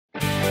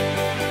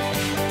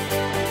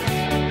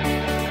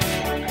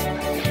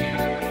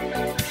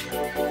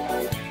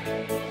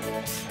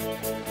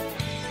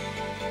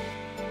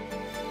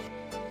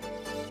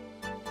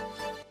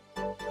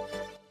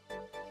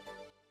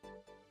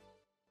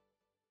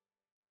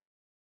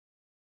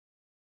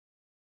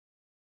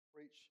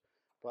preach,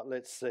 but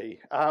let's see.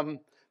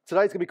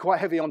 Today's going to be quite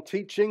heavy on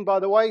teaching, by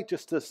the way,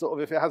 just to sort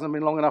of, if it hasn't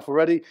been long enough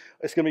already,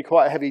 it's going to be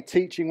quite a heavy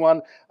teaching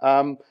one,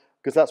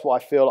 because that's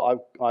what I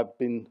feel I've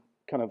been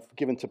kind of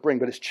given to bring,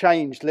 but it's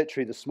changed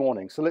literally this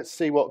morning. So let's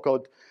see what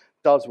God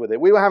does with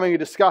it. We were having a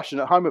discussion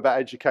at home about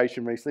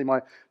education recently.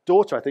 My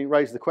daughter, I think,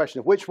 raised the question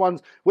of which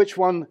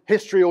one,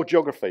 history or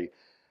geography?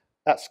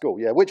 At school,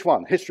 yeah. Which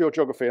one, history or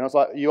geography? And I was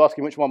like, are you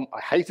asking which one I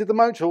hated the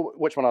most or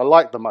which one I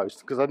liked the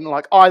most? Because I didn't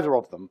like either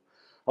of them.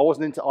 I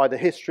wasn't into either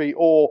history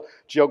or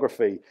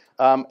geography.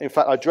 In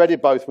fact, I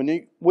dreaded both.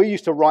 We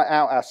used to write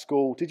out our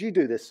school. Did you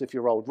do this if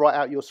you're old? Write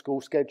out your school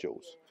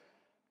schedules?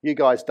 You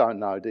guys don't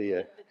know, do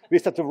you? We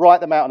used to have to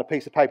write them out on a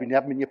piece of paper and you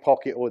have them in your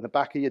pocket or in the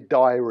back of your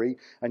diary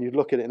and you'd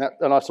look at it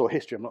and I saw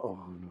history. I'm like, oh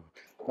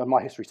no. And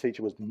my history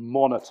teacher was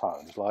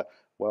monotone. It's like,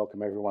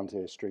 welcome everyone to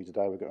history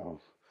today. We're going,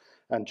 oh.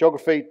 And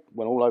geography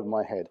went all over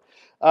my head.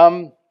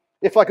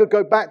 If I could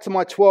go back to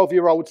my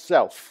 12-year-old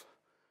self,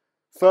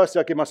 firstly,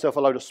 I'd give myself a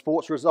load of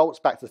sports results,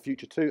 Back to the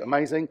Future 2,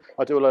 amazing.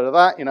 I do a load of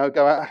that,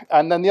 go out.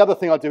 And then the other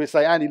thing I'd do is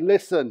say, Andy,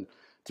 listen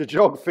to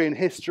geography and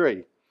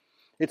history.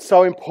 It's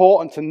so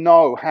important to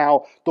know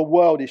how the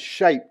world is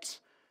shaped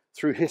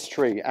through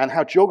history and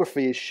how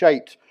geography is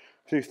shaped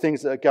through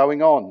things that are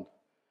going on.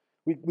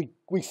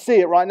 We see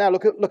it right now.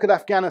 Look at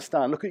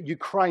Afghanistan. Look at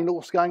Ukraine. Look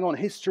what's going on.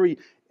 History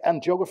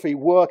and geography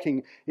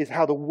working is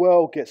how the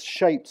world gets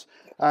shaped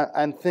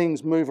and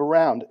things move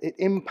around. It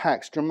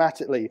impacts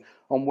dramatically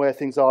on where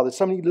things are. There's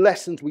so many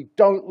lessons we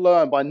don't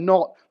learn by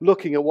not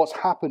looking at what's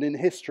happened in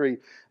history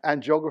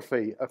and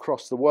geography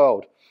across the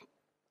world.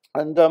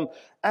 And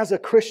as a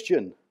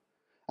Christian,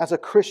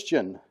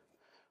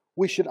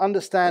 we should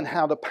understand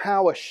how the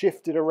power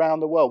shifted around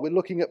the world. We're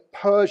looking at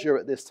Persia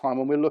at this time,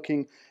 and we're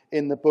looking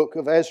in the book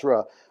of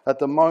Ezra at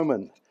the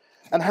moment,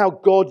 and how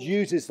God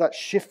uses that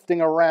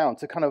shifting around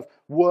to kind of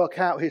work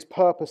out his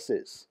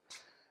purposes.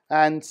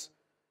 And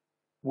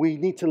we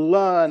need to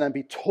learn and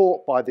be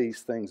taught by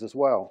these things as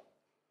well.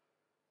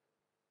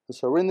 And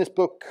so we're in this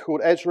book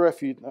called Ezra.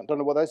 If you don't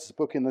know what that is, it's a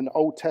book in the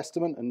Old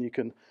Testament, and you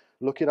can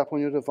look it up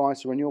on your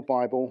device or in your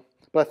Bible.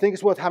 But I think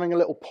it's worth having a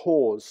little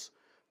pause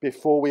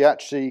before we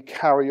actually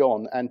carry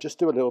on and just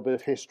do a little bit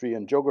of history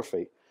and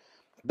geography.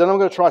 Then I'm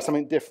going to try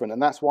something different,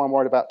 and that's why I'm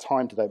worried about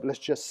time today. But let's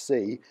just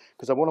see,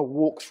 because I want to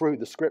walk through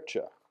the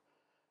scripture.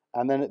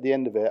 And then at the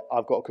end of it,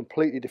 I've got a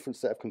completely different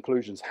set of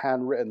conclusions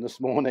handwritten this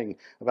morning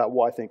about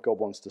what I think God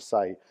wants to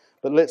say.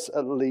 But let's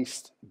at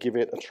least give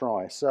it a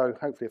try. So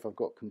hopefully if I've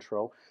got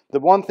control.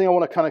 The one thing I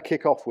want to kind of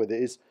kick off with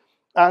is,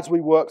 as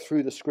we work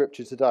through the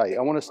scripture today,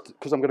 I want us,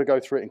 because I'm going to go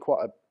through it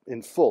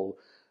in full,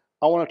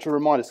 I wanted to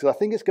remind us, because I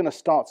think it's going to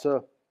start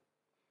to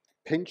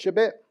pinch a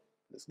bit.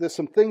 There's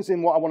some things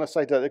in what I want to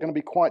say today that are going to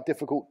be quite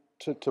difficult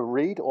to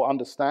read or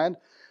understand.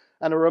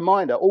 And a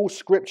reminder, all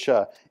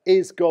scripture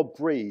is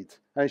God-breathed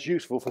and is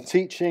useful for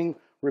teaching,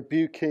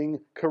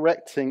 rebuking,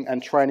 correcting,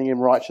 and training in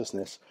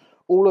righteousness.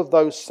 All of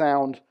those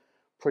sound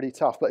pretty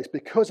tough, but it's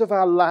because of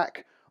our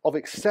lack of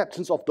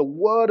acceptance of the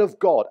Word of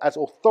God as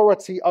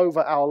authority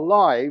over our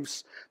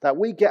lives that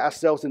we get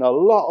ourselves in a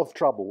lot of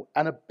trouble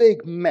and a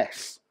big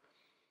mess.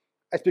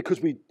 It's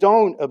because we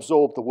don't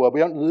absorb the Word,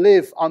 we don't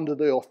live under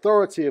the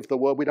authority of the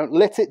Word, we don't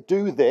let it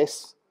do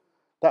this,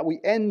 that we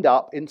end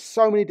up in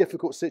so many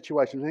difficult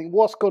situations. We think,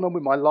 what's going on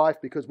with my life?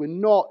 Because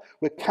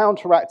we're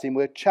counteracting,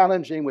 we're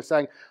challenging, we're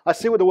saying, I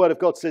see what the Word of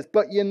God says,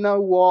 but you know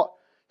what?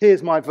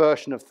 Here's my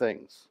version of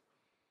things.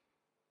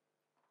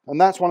 And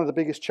that's one of the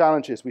biggest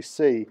challenges we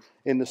see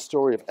in the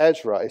story of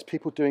Ezra, is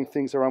people doing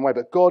things their own way.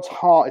 But God's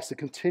heart is to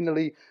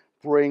continually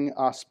bring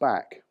us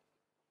back.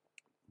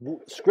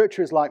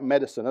 Scripture is like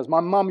medicine. As my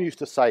mum used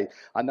to say,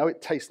 I know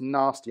it tastes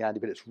nasty, Andy,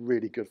 but it's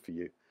really good for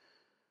you.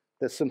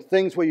 There's some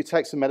things where you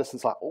take some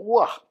medicines like,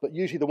 whoa, but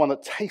usually the one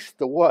that tastes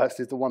the worst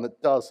is the one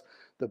that does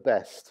the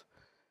best.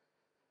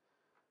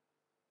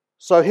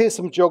 So here's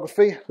some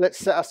geography. Let's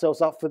set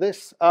ourselves up for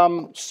this.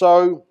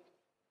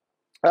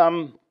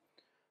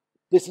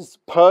 This is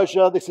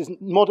Persia. This is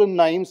modern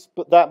names,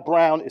 but that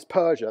brown is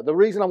Persia. The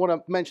reason I want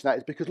to mention that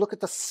is because look at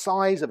the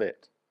size of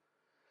it.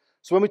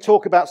 So when we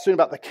talk soon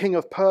about the king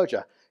of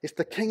Persia, it's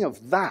the king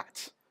of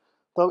that.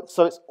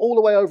 So it's all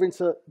the way over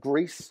into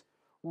Greece,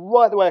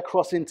 right the way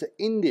across into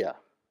India.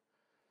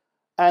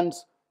 And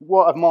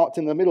what I've marked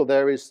in the middle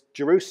there is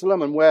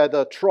Jerusalem, and where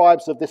the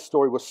tribes of this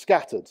story were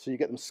scattered. So you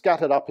get them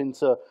scattered up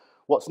into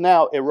what's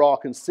now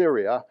Iraq and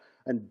Syria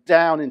and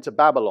down into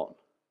Babylon.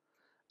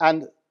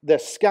 And they're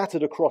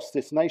scattered across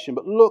this nation,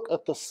 but look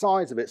at the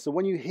size of it. So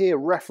when you hear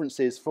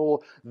references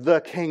for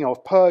the king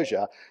of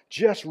Persia,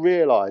 just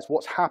realize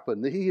what's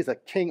happened. He is a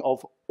king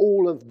of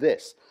all of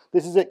this.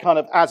 This is it kind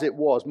of as it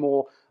was,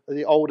 more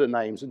the older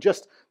names. And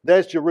just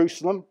there's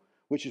Jerusalem,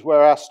 which is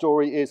where our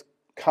story is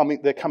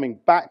coming. They're coming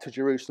back to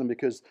Jerusalem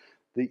because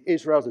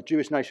Israel, the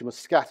Jewish nation, was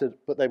scattered,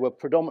 but they were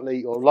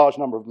predominantly, or a large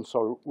number of them,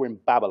 were in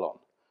Babylon.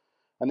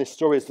 And this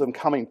story is them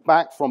coming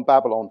back from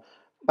Babylon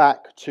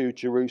back to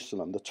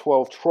Jerusalem, the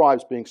 12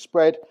 tribes being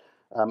spread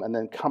and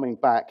then coming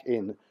back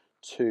in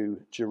to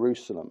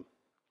Jerusalem.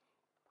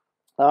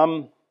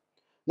 Now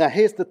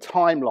here's the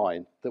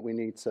timeline that we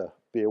need to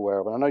be aware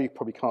of. And I know you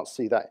probably can't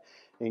see that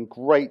in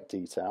great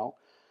detail,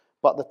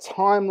 but the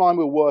timeline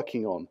we're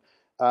working on,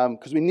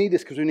 because we need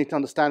to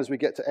understand as we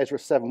get to Ezra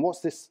 7, what's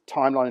this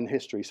timeline in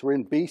history? So we're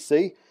in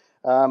BC,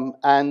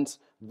 and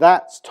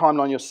that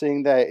timeline you're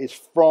seeing there is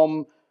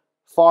from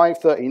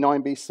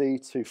 539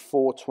 BC to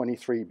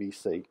 423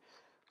 BC.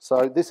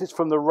 So this is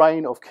from the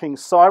reign of King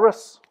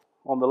Cyrus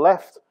on the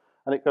left,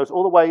 and it goes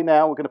all the way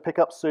now. We're going to pick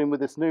up soon with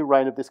this new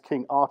reign of this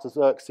King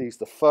Artaxerxes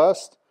I.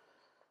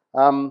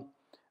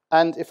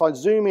 And if I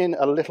zoom in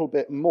a little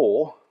bit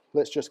more,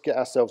 let's just get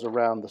ourselves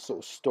around the sort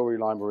of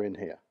storyline we're in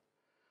here.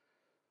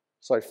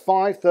 So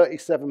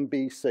 537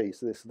 BC,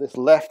 so this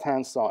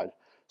left-hand side.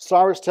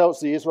 Cyrus tells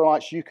the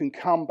Israelites, you can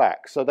come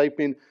back. So they've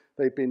been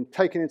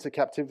taken into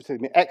captivity,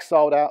 they've been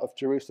exiled out of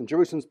Jerusalem.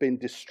 Jerusalem's been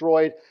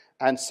destroyed,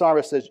 and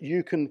Cyrus says,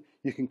 you can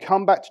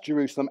come back to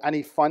Jerusalem, and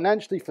he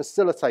financially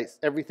facilitates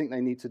everything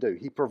they need to do.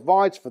 He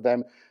provides for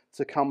them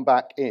to come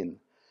back in,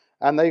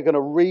 and they're going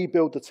to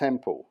rebuild the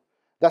temple.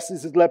 This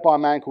is led by a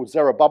man called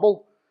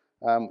Zerubbabel,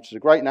 which is a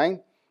great name.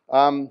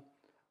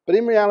 But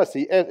in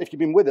reality, if you've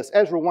been with us,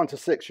 Ezra 1 to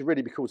 6 should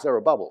really be called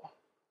Zerubbabel,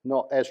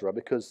 not Ezra,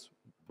 because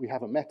we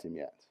haven't met him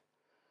yet.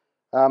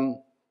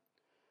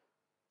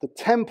 The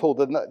temple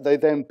that they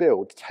then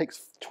build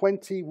takes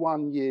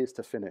 21 years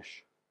to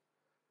finish.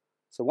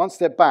 So once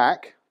they're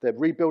back, they're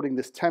rebuilding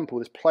this temple,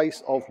 this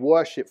place of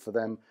worship for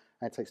them,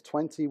 and it takes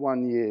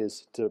 21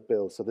 years to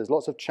build. So there's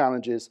lots of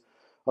challenges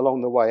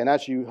along the way. And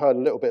as you heard a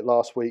little bit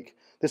last week,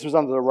 this was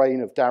under the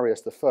reign of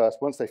Darius I.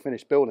 Once they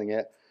finished building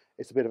it,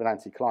 it's a bit of an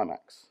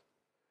anticlimax.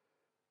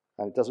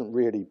 And it doesn't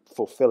really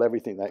fulfill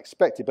everything they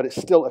expected, but it's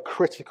still a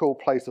critical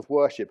place of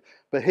worship.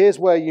 But here's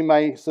where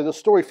so the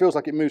story feels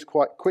like it moves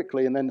quite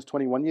quickly, and then there's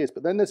 21 years.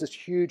 But then there's this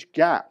huge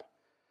gap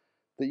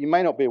that you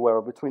may not be aware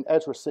of between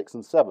Ezra 6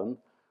 and 7,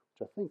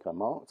 which I think I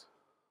marked,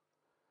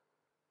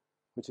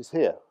 which is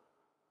here,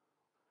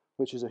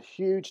 which is a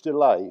huge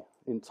delay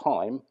in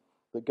time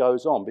that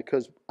goes on,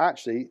 because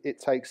actually it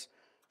takes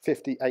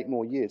 58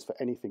 more years for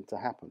anything to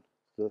happen.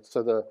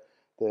 So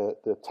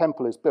the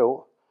temple is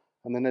built,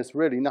 and then there's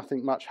really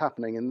nothing much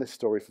happening in this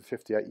story for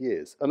 58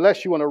 years,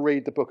 unless you want to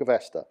read the book of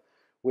Esther,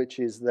 which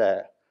is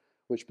there.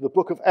 Which the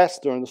book of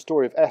Esther and the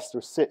story of Esther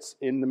sits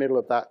in the middle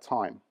of that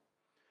time.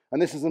 And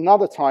this is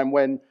another time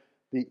when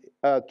the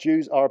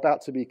Jews are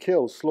about to be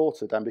killed,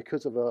 slaughtered, and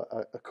because of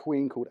a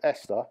queen called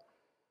Esther,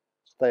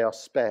 they are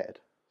spared.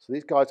 So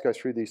these guys go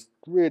through these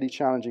really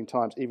challenging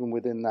times, even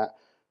within that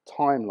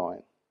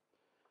timeline.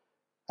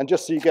 And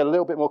just so you get a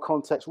little bit more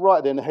context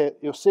right then, here,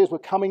 you'll see as we're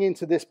coming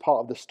into this part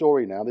of the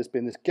story now, there's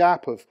been this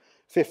gap of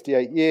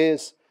 58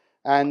 years,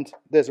 and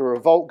there's a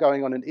revolt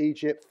going on in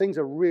Egypt. Things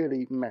are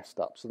really messed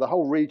up. So the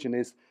whole region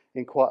is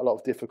in quite a lot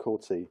of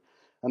difficulty.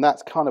 And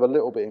that's kind of a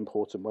little bit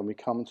important when we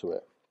come to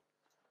it.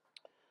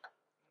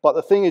 But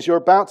the thing is, you're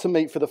about to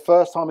meet for the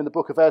first time in the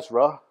book of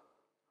Ezra.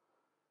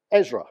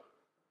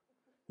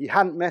 You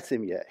hadn't met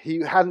him yet.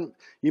 You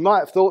might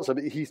have thought so,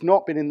 but he's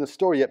not been in the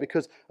story yet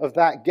because of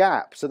that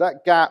gap. So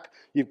that gap,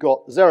 you've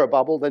got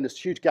Zerubbabel, then this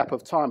huge gap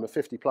of time of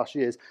 50 plus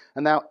years,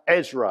 and now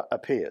Ezra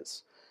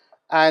appears.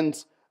 And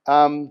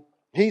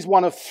he's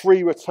one of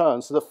 3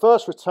 returns. So the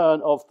first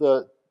return of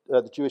the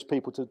Jewish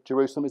people to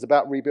Jerusalem is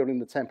about rebuilding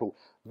the temple.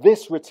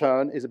 This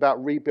return is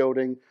about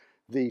rebuilding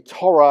the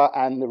Torah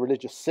and the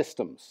religious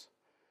systems.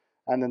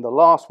 And then the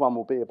last one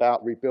will be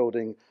about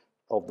rebuilding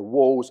of the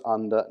walls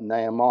under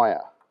Nehemiah.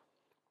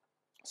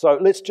 So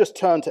let's just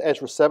turn to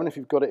Ezra 7 if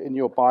you've got it in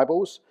your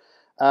Bibles.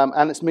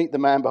 And let's meet the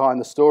man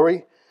behind the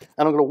story.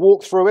 And I'm going to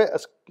walk through it, a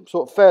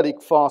sort of fairly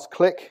fast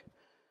click.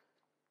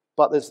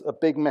 But there's a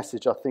big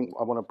message I think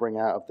I want to bring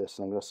out of this,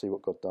 and I'm going to see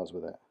what God does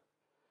with it.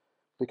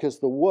 Because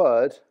the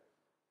word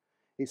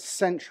is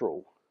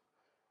central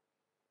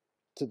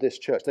to this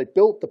church. They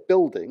built the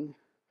building,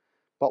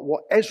 but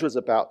what Ezra's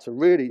about to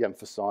really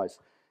emphasize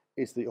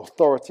is the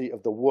authority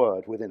of the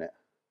word within it.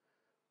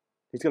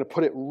 He's going to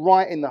put it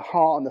right in the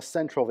heart and the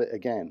center of it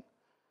again.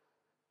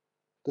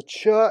 The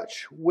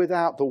church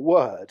without the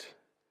word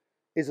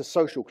is a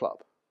social club.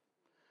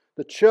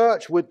 The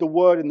church with the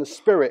word in the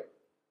spirit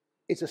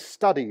is a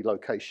study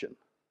location.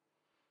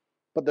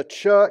 But the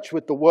church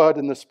with the word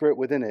and the spirit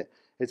within it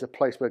is a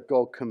place where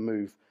God can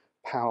move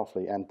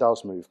powerfully and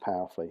does move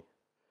powerfully.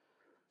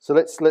 So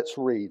let's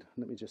read.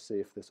 Let me just see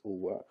if this all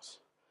works.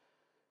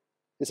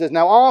 It says,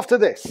 now after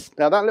this,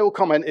 now that little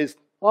comment is,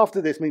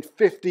 after this means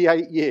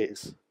 58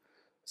 years.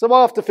 So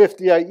after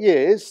 58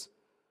 years,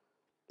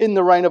 in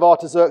the reign of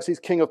Artaxerxes,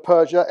 king of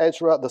Persia,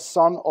 Ezra, the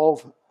son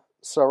of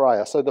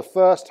Sariah. So the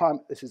first time,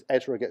 this is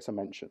Ezra gets a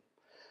mention.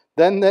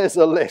 Then there's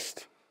a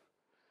list.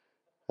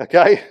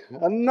 Okay,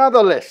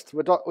 another list,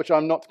 which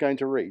I'm not going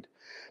to read.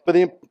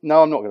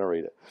 No, I'm not going to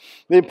read it.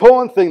 The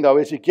important thing, though,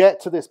 is you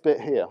get to this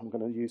bit here. I'm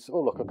going to use,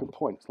 oh, look, I can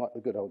point. It's like the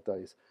good old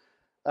days.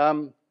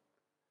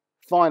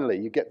 Finally,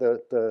 you get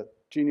the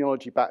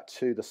genealogy back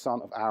to the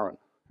son of Aaron,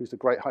 who's the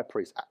great high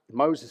priest.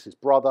 Moses, his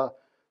brother,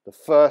 the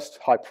first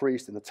high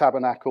priest in the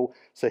tabernacle.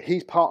 So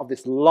he's part of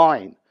this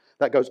line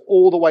that goes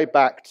all the way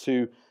back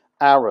to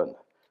Aaron,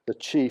 the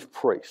chief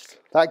priest.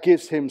 That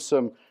gives him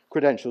some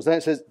credentials. Then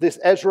it says, this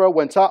Ezra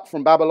went up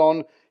from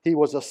Babylon. He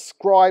was a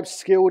scribe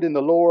skilled in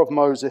the law of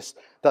Moses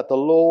that the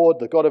Lord,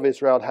 the God of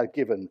Israel, had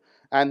given.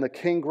 And the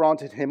king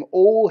granted him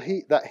all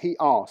that he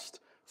asked,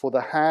 for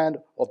the hand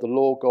of the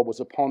Lord God was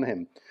upon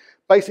him.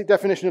 Basic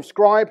definition of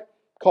scribe,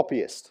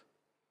 copyist.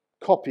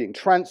 Copying,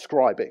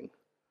 transcribing.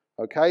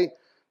 Okay?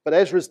 But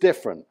Ezra's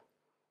different.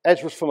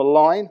 Ezra's from a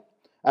line.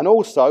 And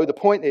also, the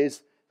point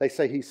is, they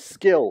say he's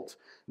skilled.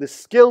 The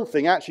skilled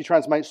thing actually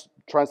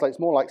translates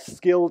more like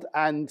skilled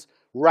and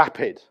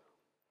rapid.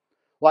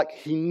 Like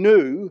he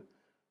knew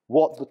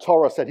what the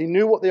Torah said. He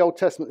knew what the Old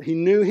Testament, he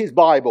knew his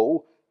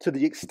Bible to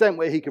the extent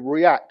where he could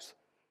react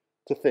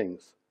to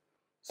things.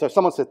 So if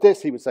someone said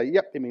this, he would say,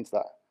 yep, it means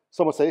that.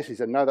 Someone said this, he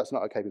said, no, that's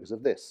not okay because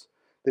of this.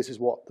 This is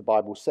what the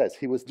Bible says.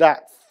 He was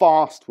that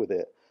fast with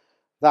it.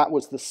 That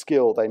was the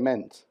skill they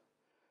meant.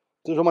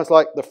 It was almost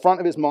like the front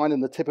of his mind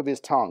and the tip of his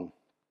tongue.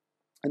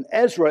 And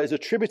Ezra is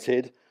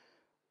attributed,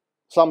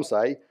 some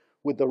say,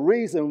 with the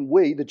reason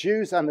we, the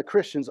Jews and the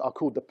Christians, are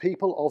called the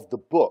people of the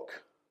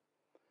book.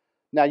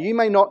 Now, you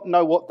may not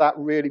know what that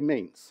really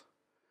means,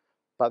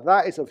 but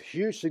that is of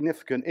huge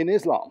significance in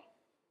Islam.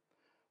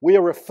 We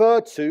are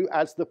referred to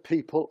as the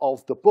people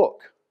of the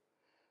book.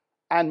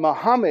 And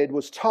Muhammad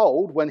was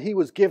told when he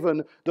was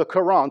given the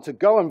Quran to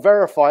go and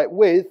verify it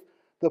with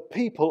the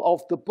people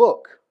of the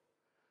book.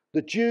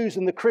 The Jews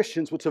and the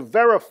Christians were to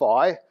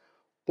verify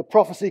the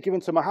prophecy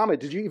given to Muhammad.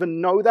 Did you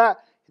even know that?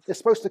 They're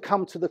supposed to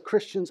come to the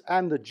Christians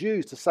and the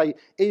Jews to say,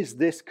 is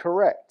this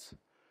correct?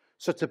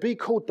 So to be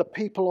called the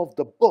people of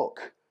the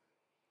book,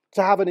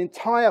 to have an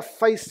entire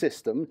faith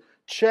system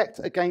checked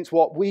against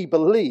what we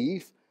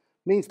believe,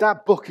 means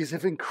that book is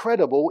of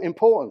incredible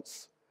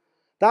importance.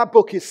 That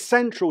book is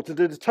central to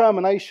the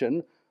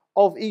determination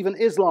of even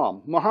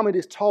Islam. Muhammad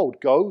is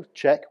told, go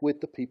check with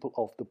the people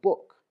of the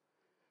book.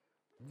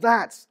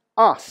 That's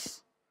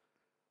us.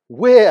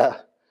 We're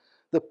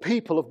the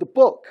people of the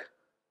book.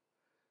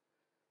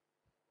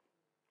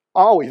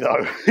 Are we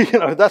though?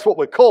 That's what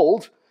we're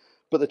called.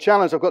 But the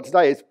challenge I've got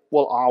today is,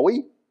 well, are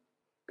we?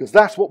 Because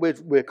that's what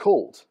we're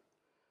called.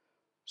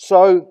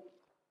 So,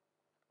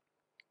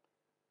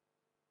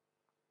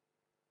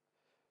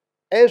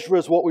 Ezra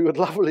is what we would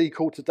lovingly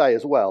call today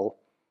as well,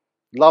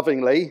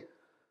 lovingly,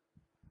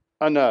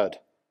 a nerd.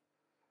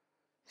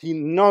 He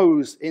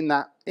knows in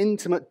that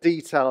intimate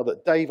detail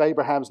that Dave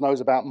Abrahams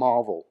knows about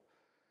Marvel,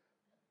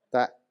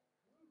 that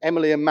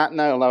Emily and Matt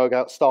Nail know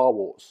about Star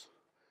Wars,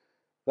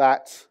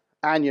 that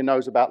Anya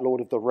knows about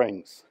Lord of the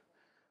Rings.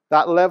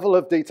 That level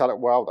of detail,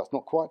 well, that's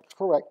not quite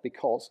correct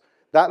because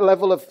that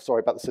level of, sorry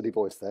about the silly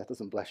voice there,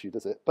 doesn't bless you,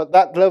 does it? But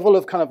that level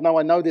of kind of, no,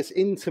 I know this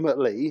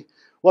intimately,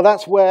 well,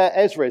 that's where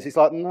Ezra is. He's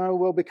like, no,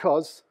 well,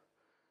 because,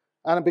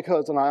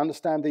 and I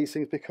understand these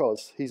things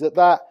because. He's at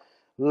that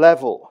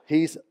level.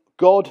 He's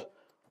God,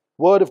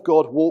 Word of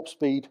God, warp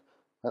speed,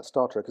 that's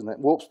Star Trek, isn't it?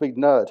 Warp speed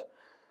nerd.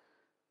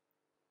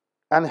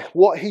 And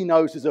what he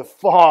knows is of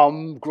far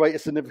greater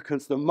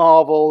significance than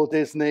Marvel,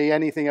 Disney,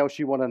 anything else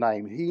you want to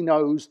name. He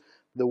knows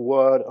the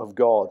Word of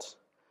God.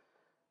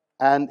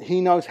 And he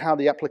knows how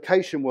the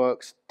application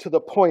works to the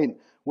point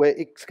where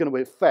it's going to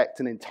affect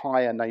an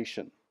entire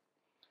nation.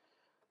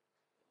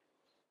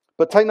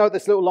 But take note,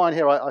 this little line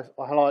here, I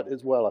highlight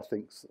as well, I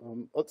think.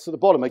 To the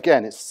bottom,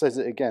 again, it says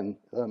it again.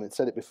 It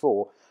said it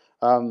before.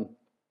 And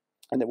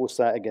it will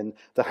say it again.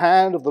 The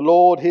hand of the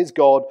Lord, his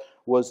God,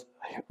 was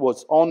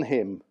on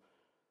him.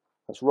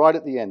 That's right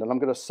at the end. And I'm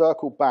going to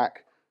circle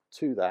back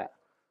to that.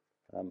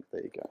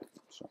 There you go.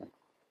 Sorry.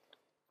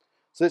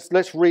 So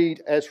let's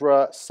read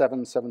Ezra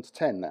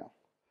 7:7-10 now.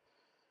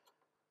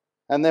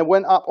 And there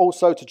went up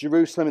also to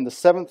Jerusalem in the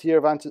 7th year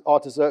of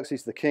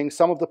Artaxerxes the king,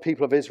 some of the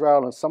people of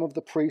Israel, and some of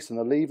the priests, and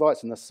the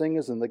Levites, and the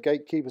singers, and the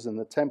gatekeepers, and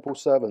the temple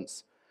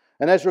servants.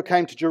 And Ezra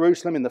came to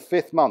Jerusalem in the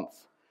 5th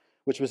month,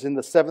 which was in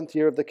the 7th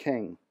year of the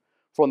king.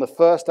 For on the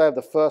 1st day of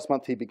the 1st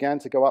month he began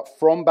to go up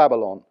from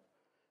Babylon,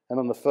 and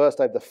on the 1st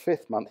day of the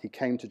 5th month he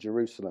came to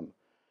Jerusalem.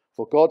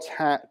 For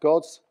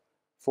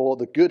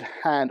the good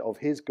hand of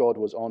his God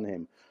was on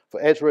him.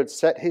 For Ezra had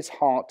set his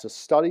heart to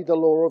study the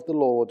law of the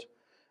Lord,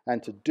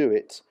 and to do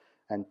it,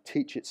 and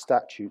teach its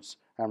statutes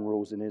and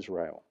rules in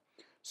Israel.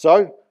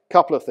 So, a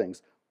couple of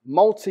things.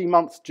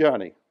 Multi-month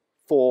journey.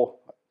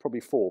 Probably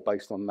four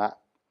based on that.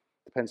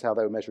 Depends how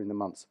they were measuring the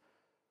months.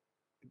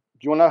 Do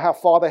you want to know how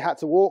far they had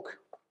to walk?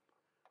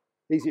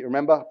 Easy to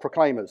remember.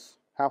 Proclaimers.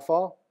 How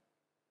far?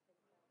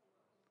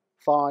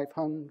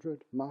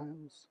 500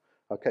 miles.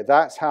 Okay,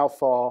 that's how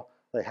far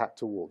they had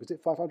to walk. Is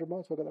it 500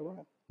 miles? Have I got that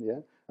right?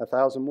 Yeah.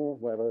 1,000 more,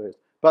 whatever it is.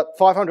 But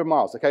 500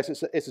 miles, okay,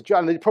 so it's a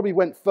journey. They probably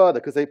went further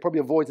because they probably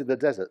avoided the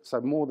desert,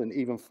 so more than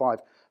even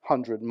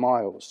 500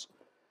 miles.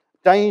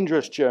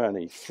 Dangerous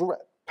journey,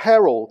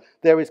 peril.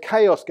 There is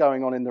chaos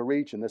going on in the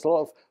region. There's a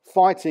lot of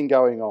fighting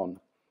going on.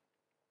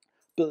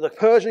 But the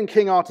Persian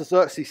king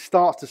Artaxerxes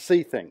starts to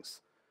see things.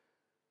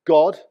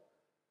 God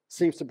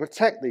seems to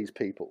protect these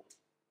people.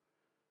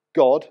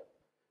 God,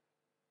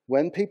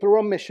 when people are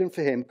on mission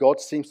for him,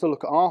 God seems to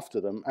look after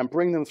them and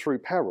bring them through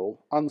peril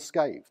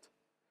unscathed.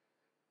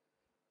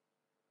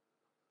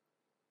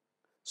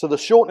 So the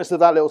shortness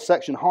of that little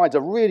section hides a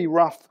really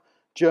rough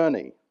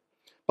journey.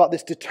 But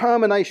this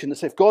determination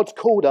that if God's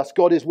called us,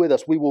 God is with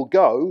us, we will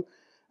go,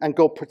 and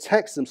God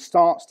protects them,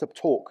 starts to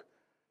talk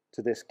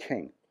to this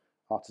king,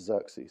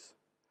 Artaxerxes.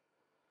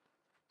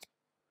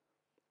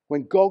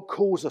 When God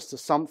calls us to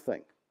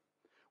something,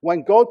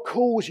 when God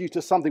calls you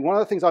to something, one of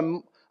the things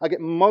I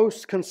get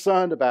most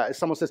concerned about is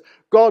someone says,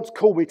 God's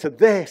called me to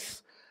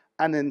this,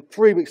 and then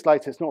 3 weeks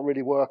later it's not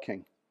really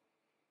working.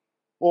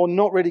 Or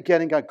not really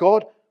getting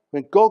going.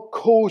 When God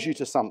calls you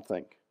to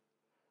something,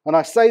 and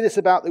I say this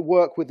about the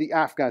work with the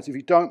Afghans, if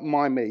you don't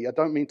mind me, I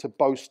don't mean to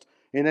boast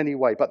in any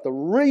way, but the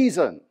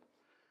reason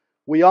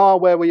we are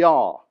where we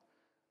are,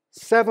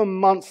 7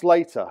 months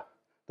later,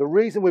 the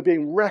reason we're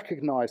being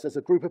recognized as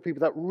a group of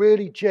people that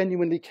really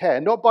genuinely care,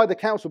 not by the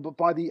council, but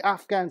by the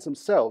Afghans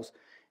themselves,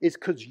 is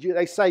because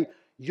they say,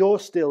 you're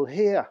still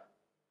here.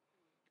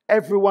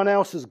 Everyone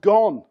else has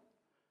gone.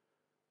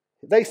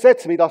 They said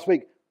to me last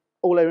week,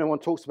 all everyone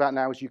talks about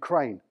now is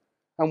Ukraine,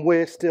 and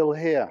we're still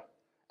here.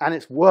 And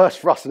it's worse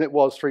for us than it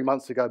was 3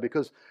 months ago,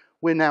 because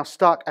we're now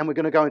stuck and we're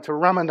going to go into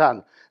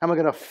Ramadan and we're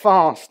going to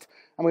fast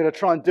and we're going to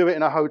try and do it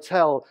in a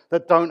hotel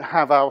that don't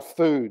have our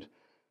food.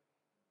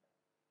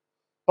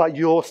 But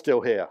you're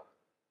still here.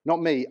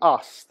 Not me,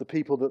 us, the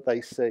people that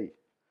they see.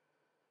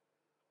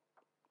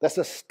 That's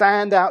a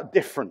standout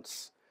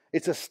difference.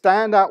 It's a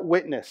standout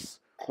witness.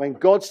 When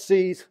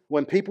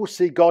people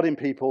see God in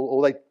people,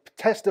 or they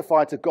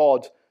testify to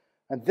God,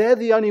 and they're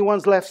the only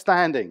ones left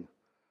standing,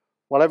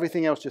 while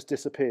everything else just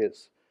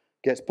disappears,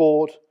 gets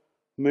bored,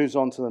 moves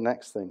on to the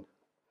next thing.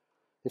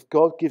 If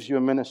God gives you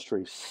a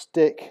ministry,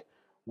 stick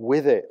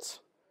with it.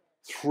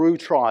 Through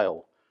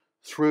trial,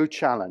 through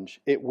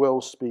challenge, it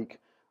will speak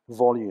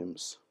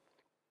volumes.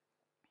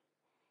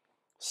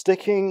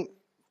 Sticking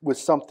with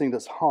something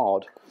that's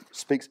hard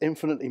speaks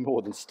infinitely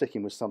more than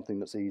sticking with something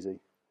that's easy.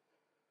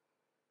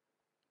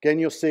 Again,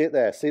 you'll see it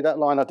there. See that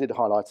line? I did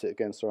highlight it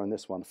again, sorry, in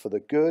this one. For the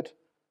good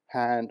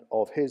hand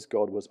of his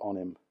God was on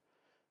him.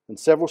 And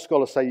several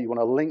scholars say you want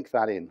to link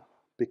that in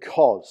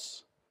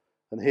because,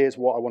 and here's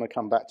what I want to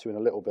come back to in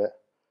a little bit,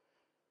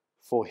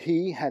 for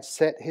he had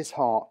set his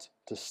heart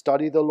to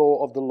study the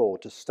law of the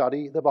Lord, to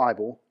study the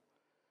Bible,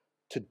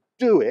 to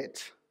do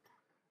it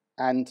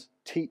and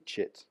teach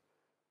it,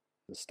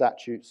 the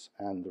statutes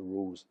and the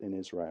rules in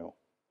Israel.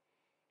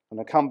 And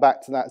I'll come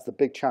back to that as the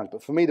big challenge.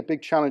 But for me, the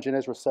big challenge in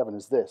Ezra 7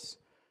 is this: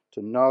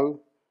 to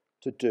know,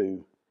 to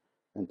do,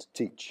 and to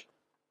teach.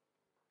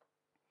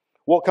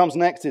 What comes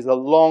next is a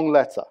long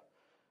letter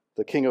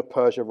the king of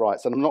Persia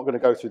writes. And I'm not going to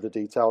go through the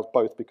details,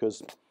 both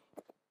because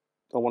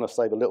I want to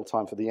save a little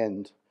time for the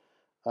end.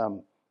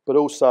 But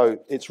also,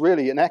 it's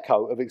really an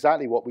echo of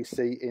exactly what we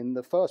see in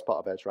the first part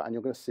of Ezra. And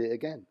you're going to see it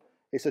again.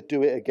 It's a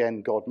do it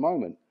again God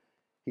moment.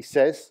 He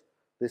says,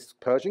 this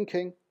Persian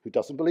king, who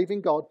doesn't believe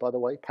in God, by the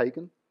way,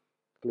 pagan,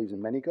 believes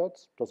in many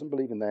gods, doesn't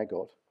believe in their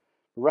God,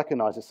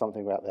 recognizes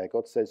something about their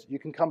God, says, you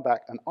can come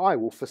back and I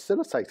will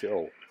facilitate it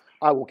all.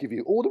 I will give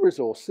you all the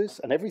resources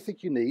and everything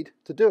you need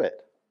to do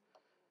it.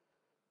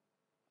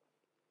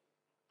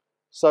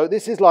 So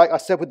this is like I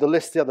said with the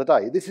list the other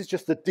day. This is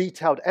just the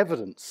detailed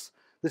evidence.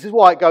 This is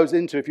why it goes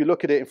into, if you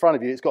look at it in front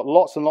of you, it's got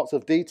lots and lots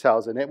of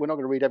details in it. We're not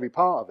going to read every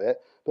part of it,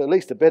 but at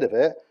least a bit of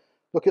it.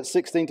 Look at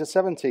 16 to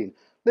 17.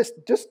 Let's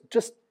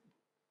just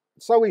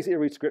so easy to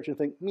read scripture and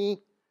think,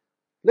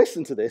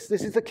 listen to this.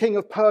 This is the king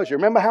of Persia.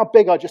 Remember how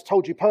big I just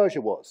told you Persia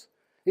was?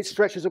 It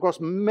stretches across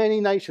many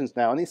nations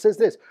now. And he says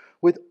this,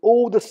 with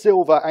all the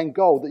silver and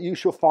gold that you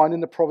shall find in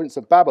the province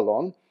of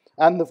Babylon,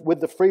 and with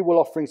the freewill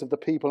offerings of the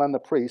people and the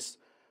priests,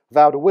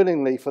 vowed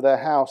willingly for the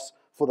house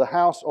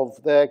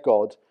of their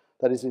God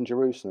that is in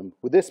Jerusalem.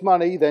 With this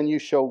money, then you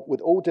shall, with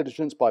all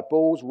diligence, buy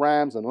bulls,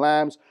 rams, and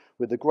lambs,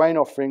 with the grain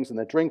offerings and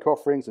the drink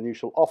offerings, and you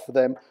shall offer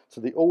them to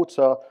the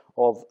altar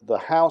of the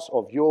house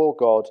of your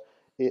God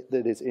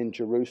that is in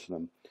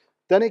Jerusalem.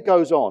 Then it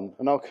goes on,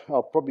 and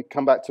I'll probably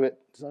come back to it.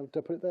 Did I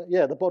put it there?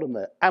 Yeah, the bottom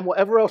there. And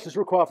whatever else is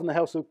required from the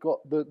house of God,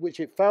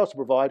 which it fails to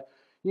provide,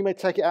 you may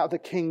take it out of the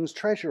king's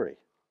treasury.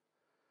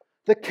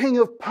 The king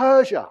of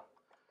Persia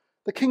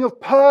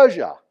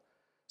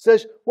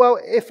says, well,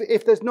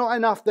 if there's not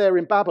enough there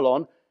in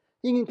Babylon,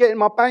 you can get in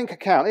my bank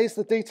account. Here's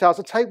the details.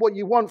 I'll take what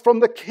you want from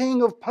the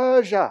king of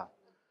Persia.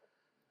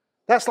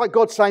 That's like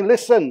God saying,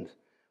 listen,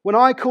 when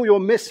I call your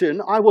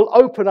mission, I will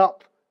open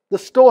up the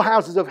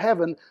storehouses of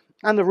heaven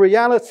and the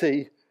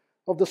reality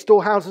of the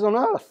storehouses on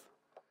earth.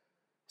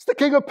 It's the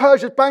king of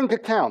Persia's bank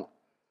account.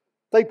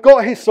 They've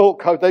got his sort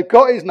code, they've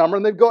got his number,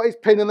 and they've got his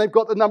PIN, and they've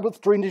got the number of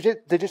 3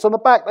 digits on the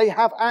back. They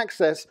have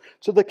access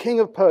to the king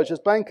of Persia's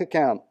bank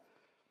account.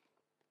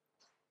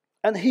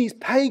 And he's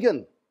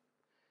pagan.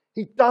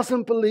 He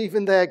doesn't believe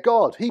in their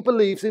God. He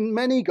believes in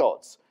many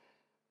gods.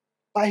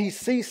 But he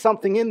sees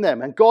something in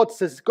them. And God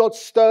says God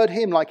stirred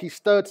him like he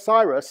stirred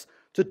Cyrus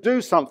to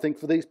do something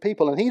for these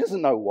people. And he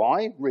doesn't know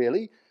why,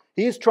 really.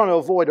 He is trying to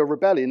avoid a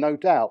rebellion, no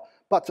doubt.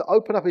 But to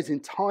open up his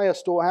entire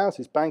storehouse,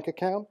 his bank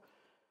account,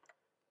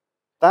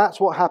 that's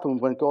what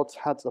happened when God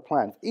had the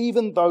plan.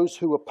 Even those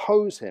who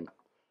oppose him,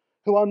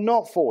 who are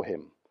not for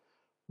him,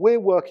 We're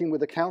working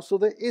with a council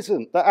that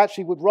isn't, that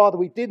actually would rather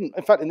we didn't.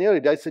 In fact, in the early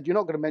days, said, you're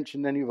not going to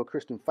mention any of the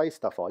Christian faith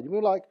stuff, are you? We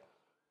were like,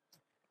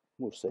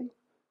 we'll see.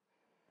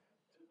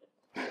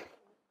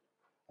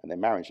 And then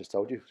Marion just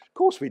told you, of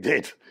course we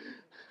did.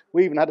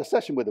 We even had a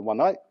session with them one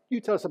night.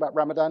 You tell us about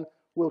Ramadan,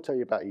 we'll tell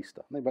you about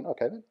Easter. And they went,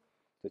 okay then.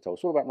 They told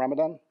us all about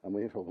Ramadan, and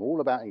we told them all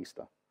about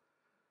Easter.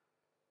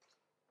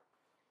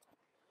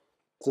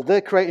 So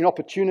they're creating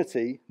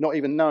opportunity, not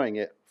even knowing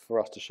it, for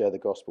us to share the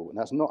gospel. And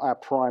that's not our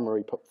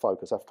primary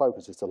focus. Our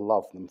focus is to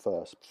love them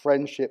first.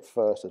 Friendship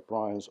first, as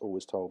Brian's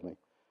always told me.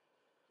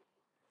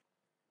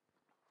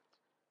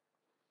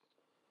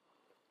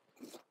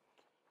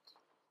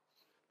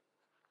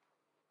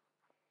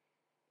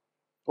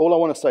 All I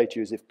want to say to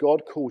you is if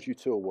God calls you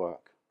to a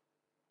work,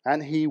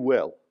 and He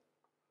will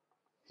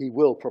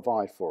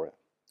provide for it.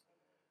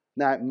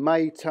 Now, it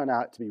may turn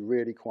out to be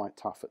really quite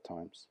tough at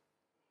times,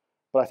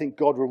 but I think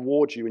God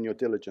rewards you in your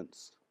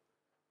diligence.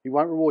 He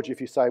won't reward you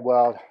if you say,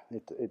 well,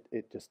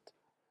 it just,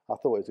 I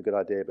thought it was a good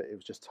idea, but it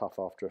was just tough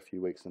after a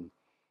few weeks, and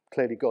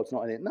clearly God's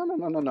not in it. No.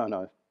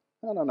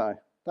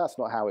 That's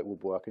not how it will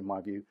work, in my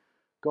view.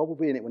 God will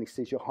be in it when He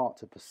sees your heart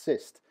to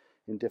persist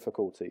in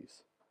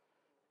difficulties.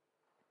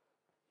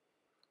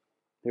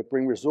 He'll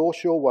bring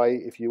resource your way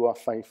if you are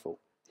faithful.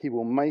 He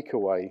will make a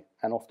way,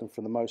 and often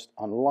from the most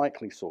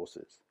unlikely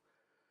sources.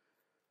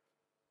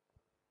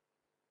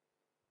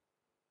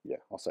 Yeah,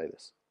 I'll say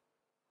this.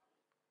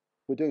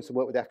 We're doing some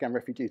work with Afghan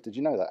refugees. Did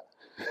you know that?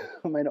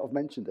 I may not have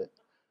mentioned it.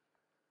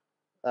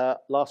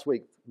 Last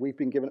week, we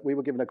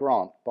were given a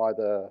grant by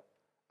the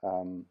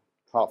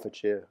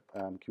Hertfordshire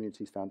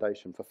Communities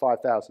Foundation for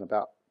 $5,000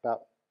 about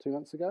 2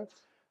 months ago.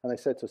 And they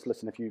said to us,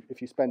 listen,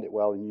 if you spend it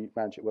well and you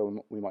manage it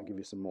well, we might give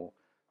you some more.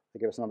 They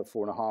gave us another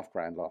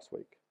 $4,500 last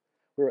week.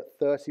 We're at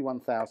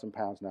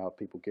 £31,000 now of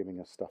people giving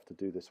us stuff to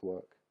do this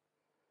work.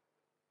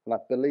 And I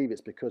believe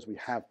it's because we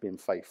have been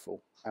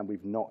faithful and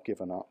we've not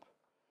given up.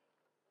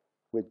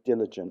 We're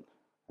diligent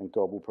and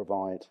God will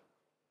provide.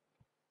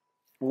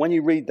 And when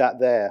you read that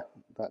there,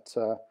 that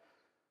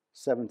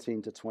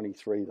 17 to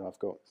 23 that I've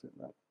got, is it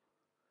that?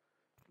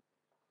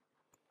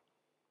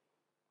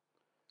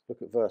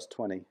 Look at verse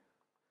 20.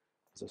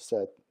 As I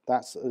said,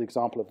 that's an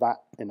example of that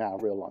in our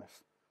real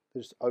life.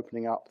 They're just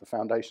opening up the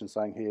foundation,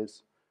 saying,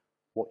 here's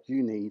what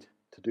you need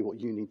to do what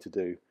you need to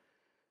do.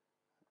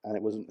 And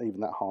it wasn't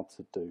even that hard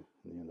to do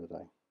at the end of the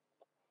day.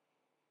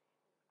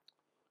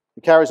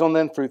 It carries on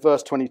then through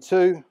verse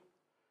 22.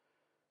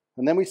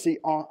 And then we see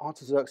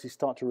Artaxerxes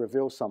start to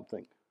reveal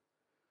something.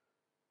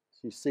 So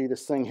you see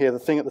this thing here, the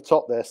thing at the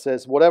top there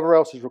says, whatever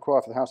else is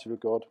required for the house of your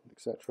God,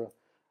 etc.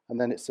 And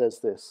then it says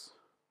this,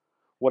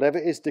 whatever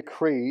is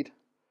decreed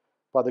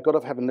by the God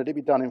of heaven, let it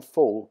be done in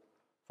full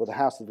for the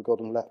house of the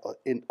God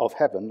of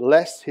heaven,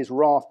 lest his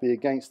wrath be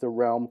against the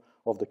realm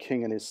of the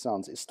king and his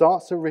sons. It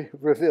starts to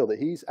reveal that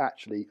he's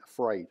actually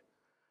afraid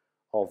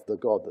of the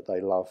God that they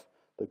love,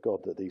 the God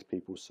that these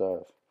people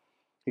serve.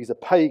 He's a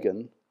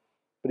pagan,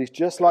 but he's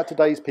just like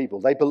today's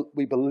people.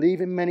 We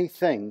believe in many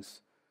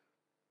things,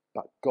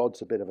 but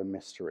God's a bit of a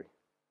mystery.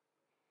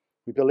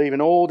 We believe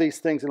in all these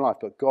things in life,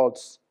 but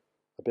God's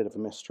a bit of a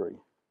mystery.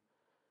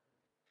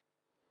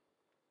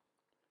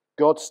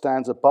 God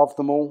stands above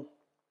them all.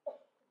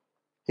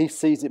 He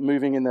sees it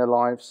moving in their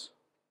lives.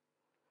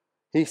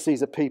 He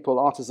sees a people,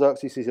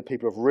 Artaxerxes sees a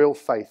people of real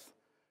faith,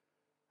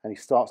 and he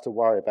starts to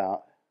worry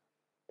about,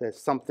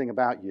 there's something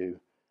about you.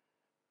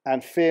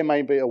 And fear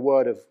may be a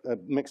word of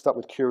mixed up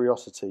with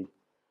curiosity.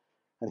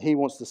 And he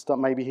wants to start,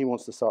 maybe he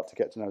wants to start to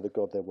get to know the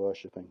God they're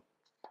worshipping.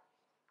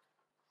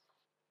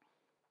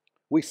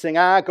 We sing,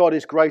 our God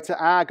is greater,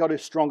 our God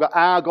is stronger,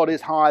 our God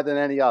is higher than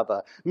any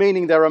other.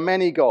 Meaning there are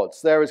many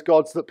gods. There is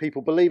gods that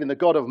people believe in. The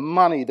God of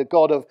money, the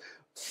God of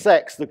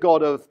sex, the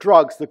God of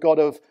drugs, the God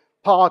of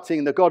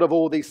partying, the God of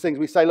all these things.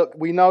 We say, look,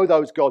 we know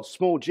those gods,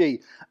 small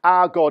g.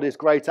 Our God is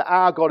greater,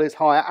 our God is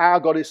higher, our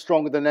God is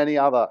stronger than any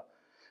other.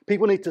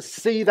 People need to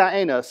see that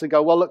in us and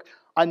go, well, look,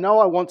 I know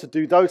I want to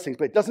do those things,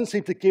 but it doesn't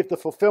seem to give the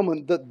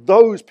fulfillment that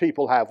those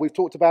people have. We've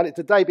talked about it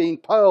today, being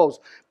pearls,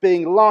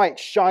 being light,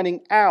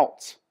 shining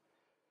out.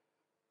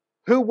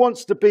 Who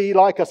wants to be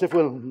like us if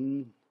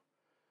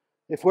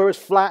we're as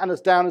flat and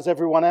as down as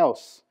everyone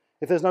else?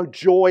 If there's no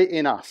joy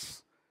in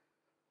us?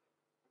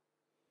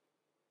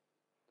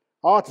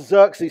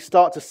 Artaxerxes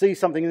start to see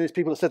something in these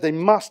people that said they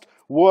must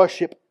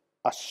worship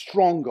a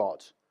strong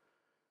God.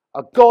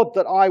 A God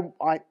that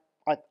I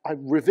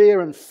revere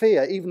and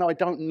fear, even though I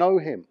don't know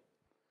him.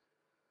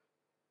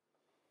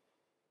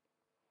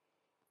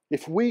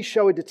 If we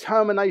show a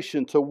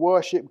determination to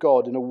worship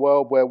God in a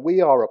world where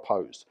we are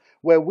opposed,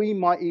 where we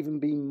might even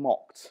be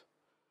mocked,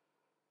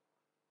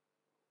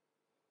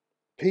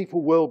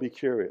 people will be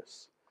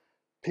curious.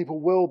 People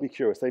will be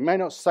curious. They may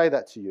not say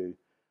that to you,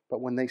 but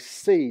when they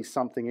see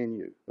something in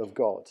you of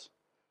God,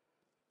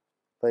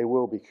 they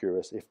will be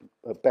curious, if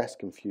at best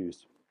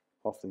confused,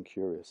 often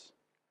curious.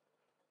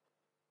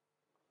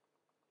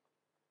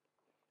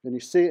 And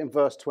you see it in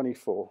verse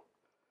 24.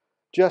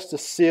 Just to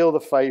seal the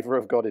favour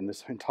of God in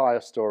this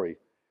entire story,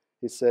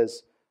 it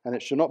says, And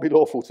it shall not be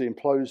lawful to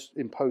impose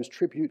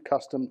tribute,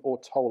 custom, or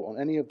toll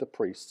on any of the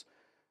priests,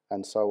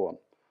 and so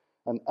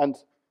on. And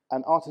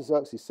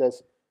Artaxerxes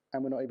says,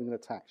 and we're not even going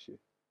to tax you.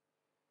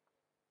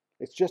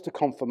 It's just a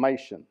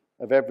confirmation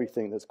of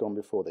everything that's gone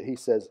before that. He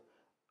says,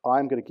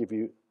 I'm going to give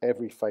you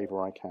every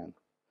favor I can.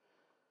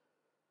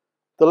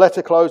 The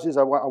letter closes,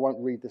 I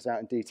won't read this out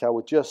in detail,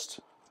 with just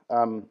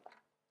the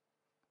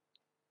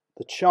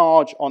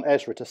charge on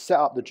Ezra to set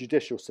up the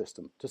judicial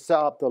system, to set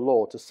up the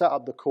law, to set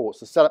up the courts,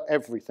 to set up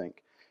everything.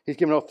 He's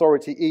given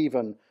authority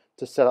even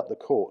to set up the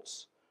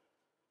courts.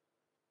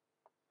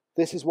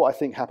 This is what I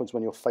think happens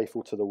when you're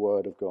faithful to the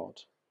word of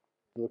God,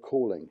 the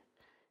calling.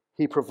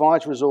 He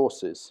provides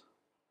resources.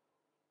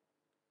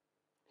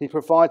 He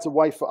provides a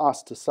way for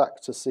us to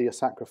see a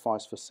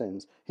sacrifice for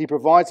sins. He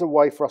provides a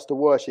way for us to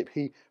worship.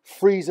 He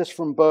frees us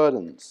from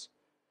burdens.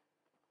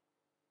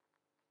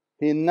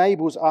 He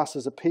enables us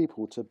as a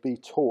people to be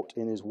taught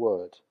in his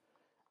word.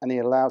 And he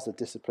allows the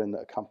discipline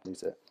that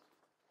accompanies it.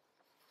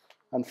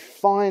 And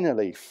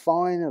finally,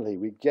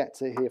 we get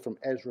to hear from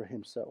Ezra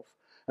himself.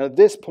 And at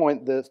this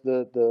point,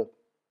 the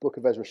book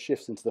of Ezra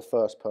shifts into the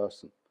first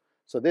person.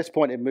 So at this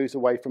point, it moves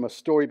away from a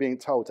story being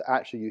told to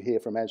actually you hear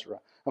from Ezra.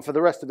 And for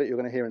the rest of it, you're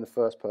going to hear in the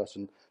first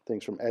person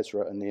things from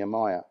Ezra and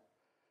Nehemiah.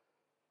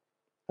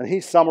 And he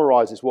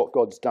summarizes what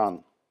God's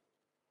done.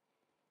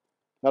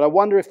 And I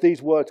wonder if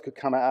these words could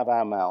come out of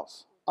our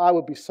mouths. I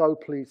would be so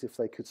pleased if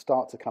they could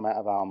start to come out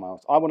of our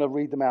mouths. I want to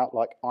read them out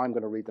like I'm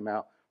going to read them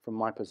out from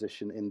my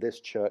position in this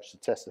church to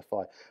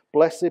testify.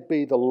 Blessed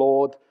be the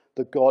Lord,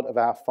 the God of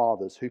our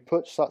fathers, who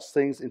put such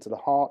things into the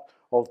heart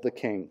of the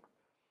king,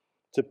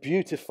 to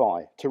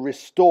beautify, to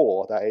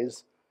restore, that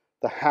is,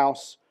 the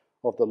house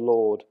of the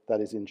Lord that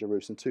is in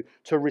Jerusalem,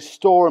 to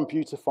restore and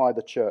beautify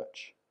the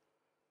church,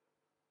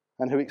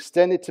 and who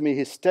extended to me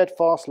his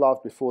steadfast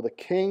love before the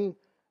king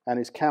and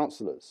his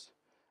counselors,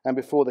 and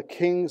before the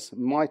king's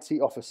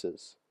mighty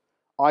officers.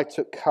 I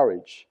took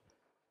courage,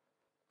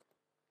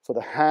 for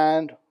the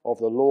hand of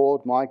the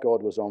Lord my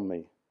God was on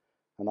me,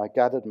 and I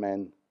gathered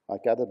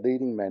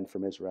leading men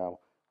from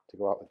Israel to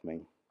go out with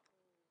me.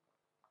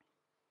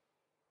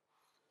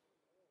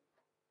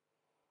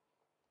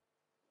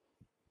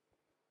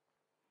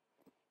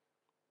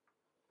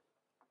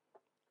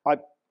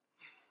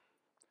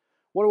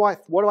 What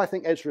do I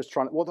think Ezra's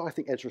trying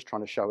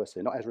to show us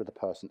here? Not Ezra the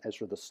person,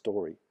 Ezra the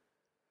story.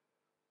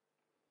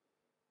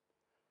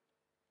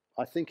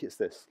 I think it's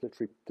this.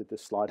 Literally did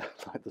this slide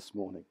like this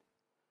morning.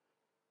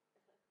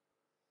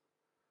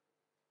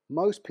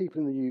 Most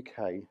people in the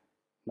UK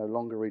no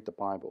longer read the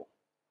Bible.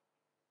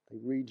 They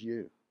read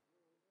you.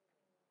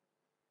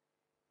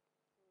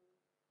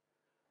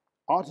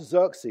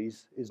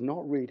 Artaxerxes is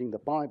not reading the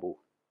Bible.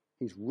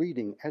 He's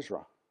reading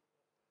Ezra.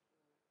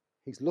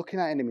 He's looking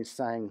at him and he's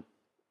saying,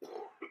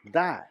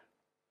 that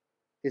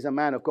is a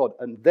man of God,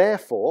 and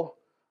therefore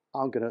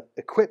I'm going to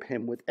equip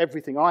him with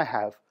everything I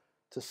have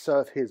to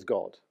serve his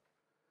God.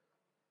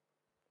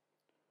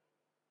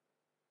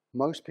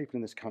 Most people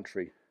in this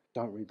country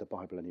don't read the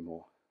Bible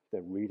anymore.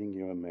 They're reading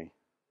you and me.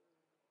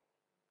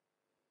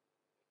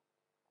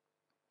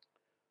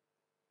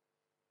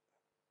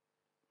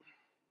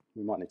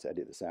 We might need to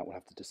edit this out. We'll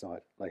have to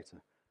decide later.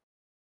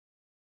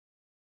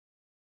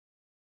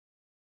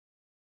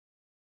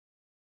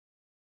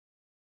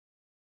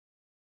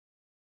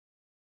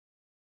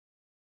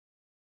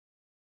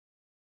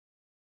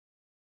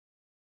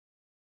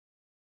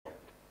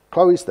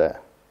 Chloe's there.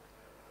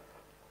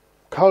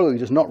 Chloe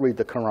does not read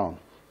the Quran.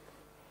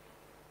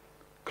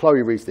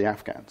 Chloe reads the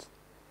Afghans.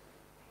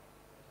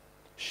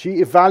 She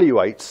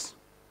evaluates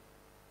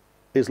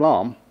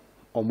Islam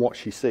on what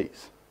she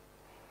sees.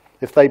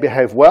 If they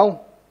behave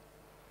well,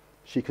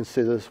 she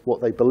considers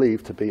what they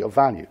believe to be of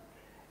value.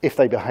 If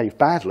they behave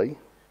badly,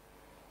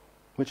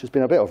 which has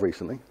been a bit of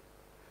recently,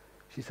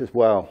 she says,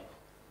 well,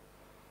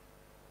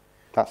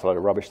 that's a load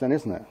of rubbish then,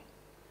 isn't it?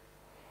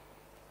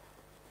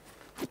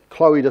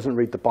 Chloe doesn't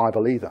read the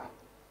Bible either.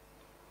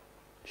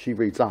 She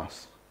reads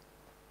us.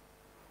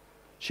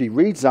 She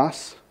reads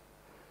us,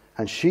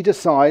 and she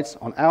decides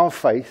on our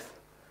faith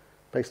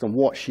based on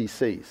what she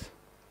sees.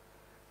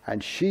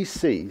 And she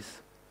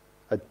sees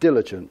a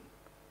diligent,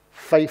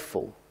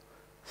 faithful,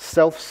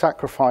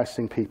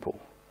 self-sacrificing people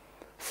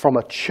from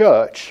a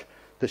church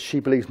that she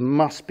believes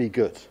must be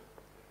good.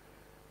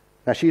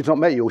 Now, she's not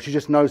met you, she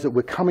just knows that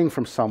we're coming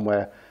from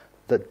somewhere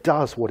that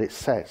does what it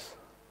says.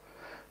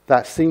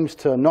 That seems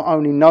to not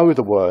only know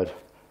the word,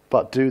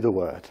 but do the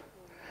word.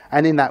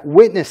 And in that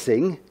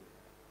witnessing,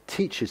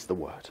 teaches the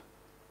word. Do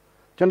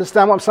you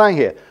understand what I'm saying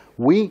here?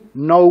 We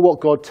know what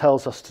God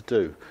tells us to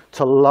do,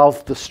 to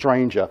love the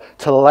stranger,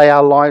 to lay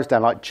our lives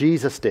down like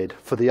Jesus did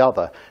for the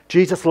other.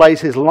 Jesus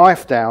lays his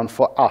life down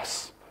for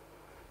us.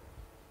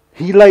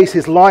 He lays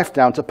his life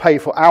down to pay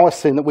for our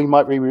sin that we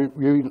might be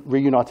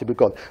reunited with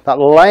God. That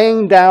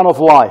laying down of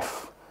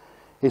life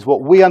is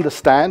what we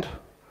understand,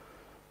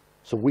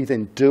 so we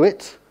then do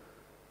it,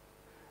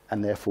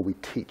 and therefore we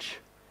teach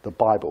the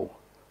Bible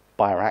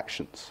by our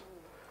actions.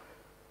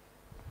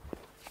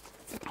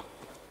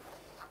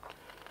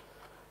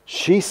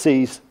 She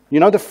sees,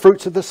 you know the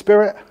fruits of the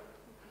Spirit?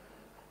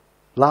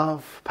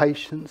 Love,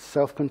 patience,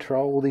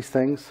 self-control, all these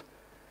things.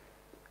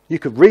 You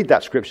could read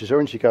that scripture to her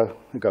and she'd go,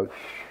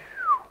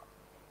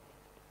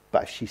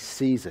 but if she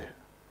sees it,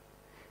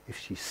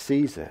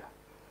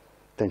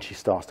 then she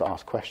starts to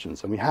ask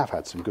questions. And we have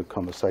had some good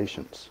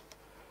conversations.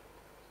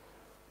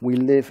 We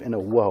live in a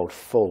world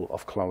full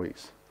of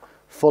Chloes,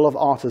 full of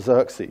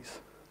Artaxerxes,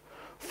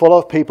 full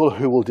of people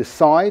who will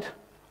decide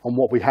on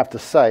what we have to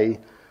say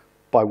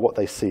by what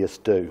they see us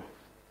do.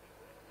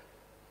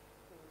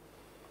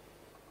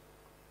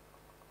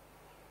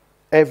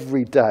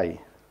 Every day,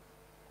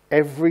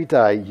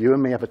 you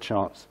and me have a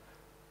chance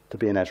to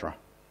be an Ezra.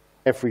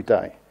 Every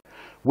day.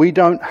 We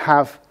don't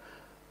have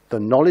the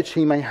knowledge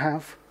he may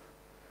have,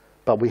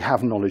 but we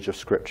have knowledge of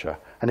Scripture.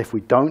 And if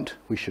we don't,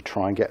 we should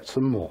try and get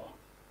some more.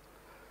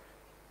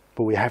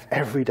 But we have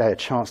every day a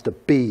chance to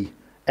be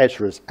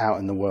Ezras out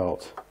in the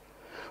world.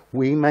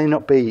 We may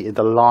not be in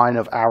the line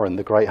of Aaron,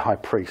 the great high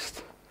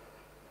priest,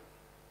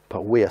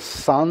 but we are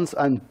sons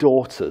and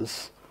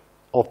daughters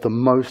of the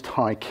Most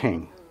High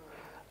King.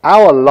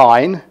 Our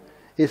line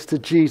is to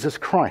Jesus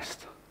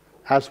Christ,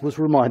 as was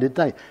reminded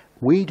Dave.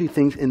 We do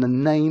things in the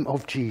name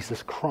of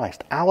Jesus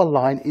Christ. Our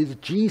line is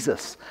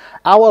Jesus.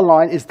 Our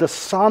line is the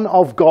Son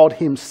of God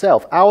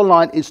himself. Our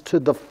line is to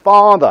the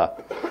Father.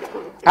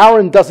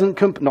 Aaron doesn't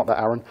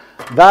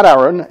that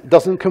Aaron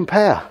doesn't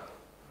compare.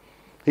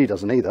 He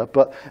doesn't either,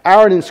 but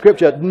Aaron in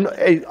Scripture,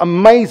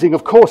 amazing,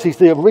 of course, he's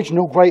the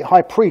original great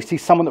high priest.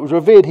 He's someone that was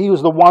revered. He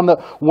was the one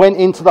that went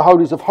into the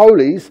holies of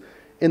holies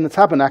in the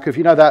tabernacle. If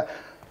you know that,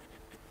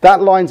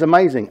 that line's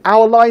amazing.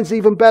 Our line's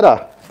even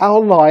better. Our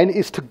line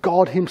is to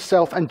God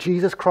himself and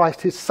Jesus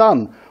Christ, his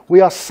Son. We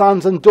are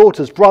sons and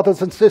daughters,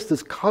 brothers and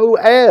sisters,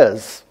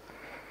 co-heirs.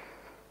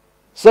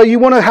 So you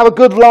want to have a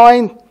good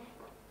line?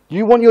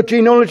 You want your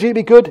genealogy to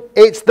be good?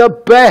 It's the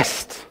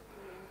best.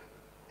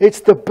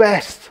 It's the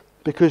best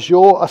because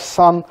you're a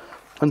son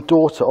and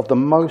daughter of the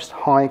Most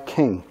High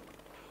King.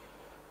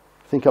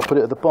 I think I put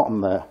it at the bottom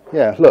there.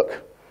 Yeah,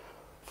 look.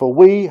 For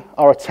we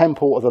are a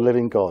temple of the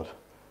living God.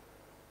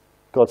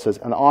 God says,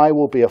 and I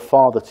will be a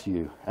father to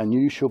you, and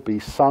you shall be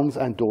sons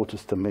and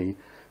daughters to me,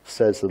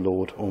 says the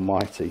Lord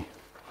Almighty.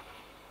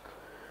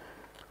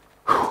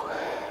 Whew.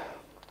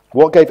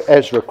 What gave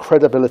Ezra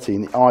credibility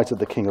in the eyes of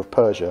the king of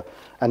Persia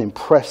and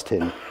impressed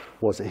him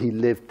was that he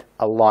lived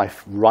a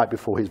life right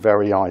before his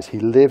very eyes. He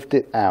lived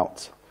it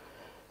out.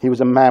 He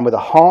was a man with a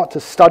heart to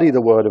study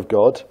the word of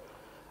God,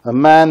 a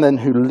man then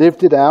who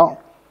lived it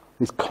out.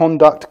 His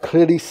conduct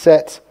clearly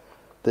set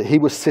that he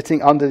was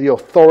sitting under the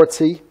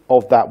authority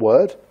of that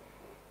word,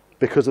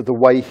 because of the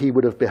way he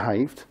would have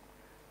behaved.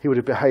 He would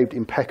have behaved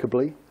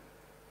impeccably.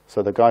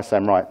 So the guy's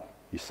saying, right,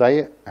 you say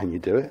it and you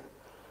do it.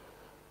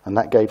 And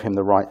that gave him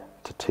the right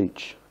to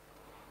teach.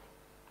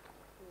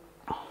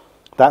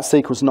 That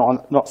sequence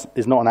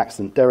is not an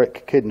accident.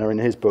 Derek Kidner in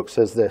his book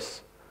says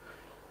this.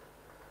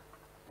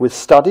 With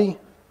study,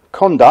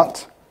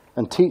 conduct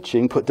and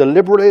teaching put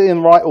deliberately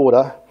in the right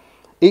order,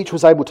 each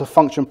was able to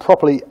function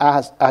properly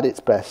at its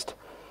best.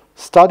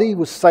 Study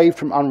was saved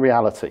from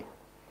unreality.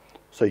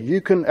 So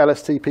you can,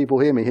 LST people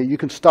hear me here, you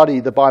can study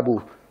the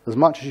Bible as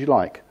much as you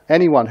like.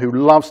 Anyone who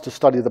loves to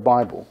study the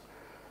Bible.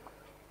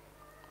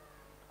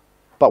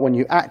 But when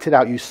you act it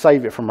out, you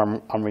save it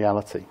from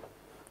unreality.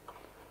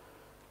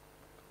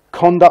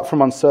 Conduct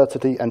from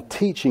uncertainty and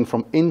teaching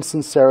from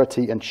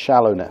insincerity and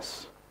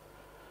shallowness.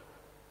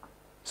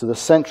 So the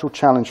central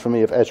challenge for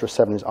me of Ezra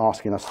 7 is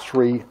asking us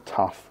 3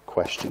 tough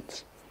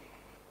questions.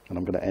 And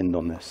I'm going to end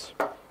on this.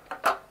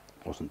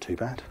 Wasn't too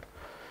bad.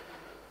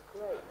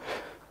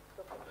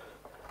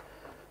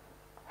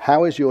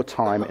 How is your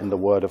time in the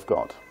Word of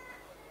God?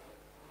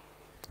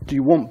 Do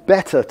you want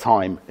better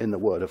time in the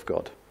Word of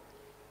God?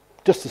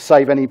 Just to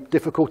save any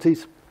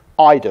difficulties?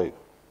 I do.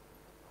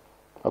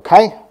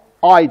 Okay?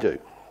 I do.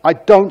 I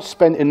don't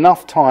spend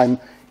enough time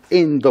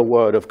in the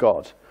Word of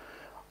God.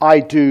 I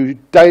do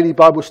daily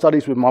Bible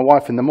studies with my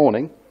wife in the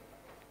morning.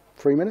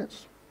 3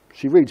 minutes.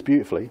 She reads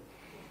beautifully.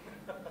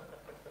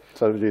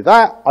 So we do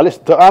that. I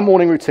listen to our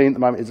morning routine at the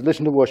moment is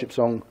listen to a worship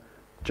song.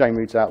 Jane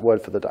reads out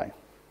word for the day.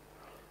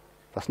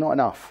 That's not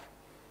enough.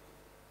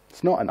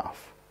 It's not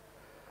enough.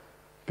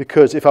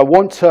 Because if I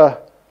want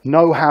to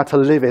know how to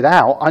live it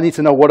out, I need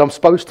to know what I'm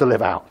supposed to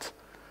live out.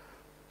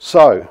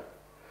 So,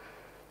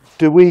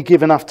 do we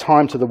give enough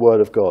time to the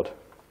Word of God?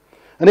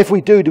 And if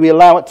we do we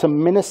allow it to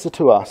minister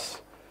to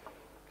us,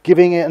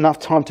 giving it enough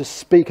time to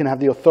speak and have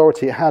the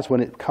authority it has when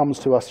it comes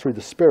to us through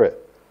the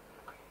Spirit?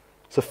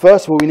 So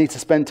first of all, we need to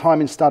spend time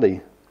in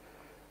study.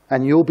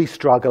 And you'll be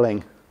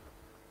struggling,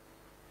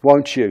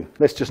 won't you?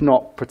 Let's just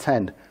not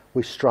pretend.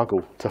 We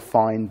struggle to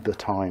find the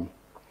time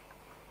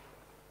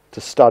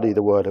to study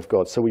the Word of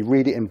God. So we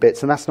read it in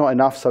bits, and that's not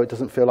enough, so it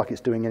doesn't feel like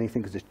it's doing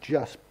anything, because it's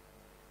just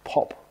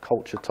pop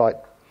culture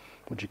type,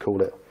 what do you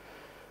call it?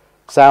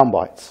 Sound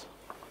bites.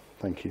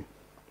 Thank you.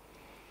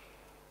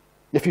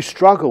 If you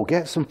struggle,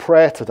 get some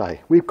prayer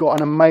today. We've got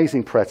an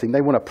amazing prayer team.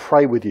 They want to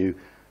pray with you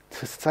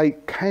to say,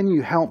 can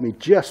you help me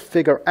just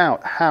figure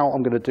out how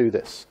I'm going to do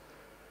this?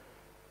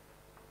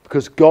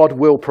 Because God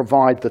will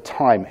provide the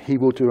time. He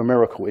will do a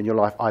miracle in your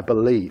life, I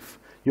believe.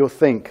 You'll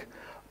think,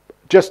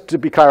 just to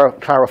be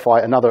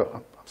clarify another,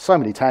 so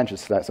many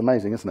tangents to that, it's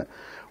amazing, isn't it?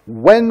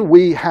 When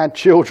we had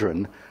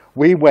children,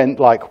 we went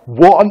like,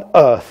 what on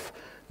earth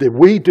did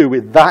we do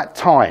with that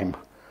time?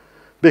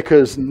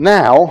 Because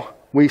now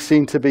we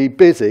seem to be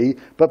busy,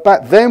 but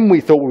back then we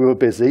thought we were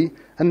busy,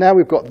 and now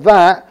we've got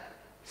that.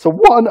 So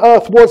what on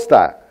earth was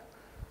that?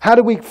 How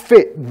do we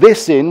fit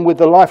this in with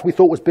the life we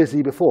thought was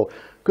busy before?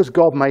 Because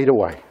God made a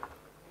way.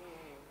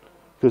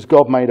 Because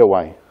God made a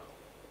way.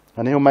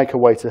 And he'll make a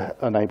way to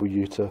enable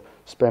you to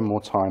spend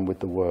more time with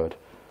the word.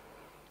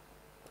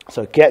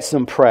 So get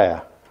some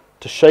prayer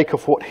to shake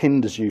off what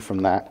hinders you from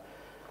that,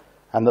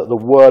 and that the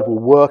word will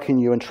work in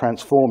you and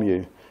transform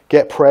you.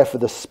 Get prayer for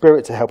the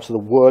Spirit to help so the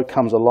word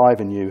comes alive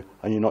in you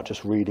and you're not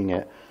just reading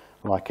it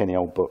like any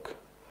old book.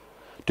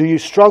 Do you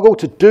struggle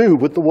to do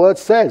what the word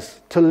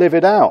says, to live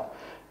it out?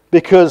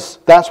 Because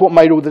that's what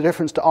made all the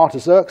difference to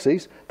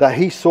Artaxerxes, that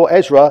he saw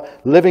Ezra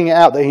living it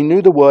out, that he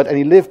knew the word and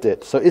he lived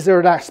it. So is there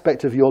an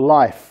aspect of your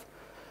life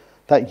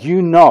that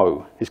you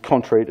know is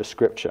contrary to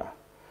Scripture,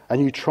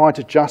 and you try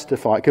to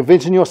justify it,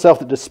 convincing yourself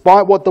that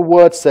despite what the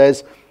word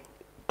says,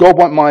 God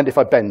won't mind if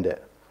I bend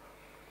it?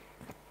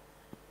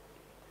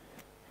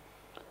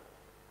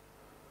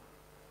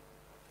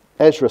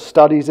 Ezra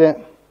studies it,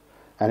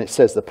 and it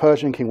says the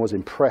Persian king was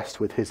impressed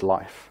with his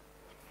life.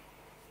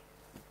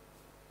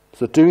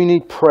 So do you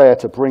need prayer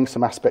to bring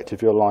some aspect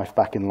of your life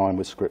back in line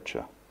with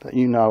Scripture? That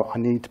you know, I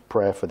need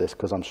prayer for this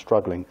because I'm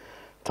struggling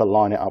to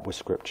line it up with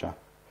Scripture.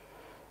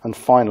 And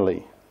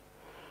finally,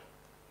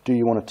 do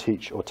you want to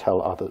teach or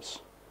tell others?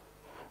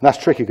 And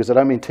that's tricky because I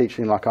don't mean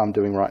teaching like I'm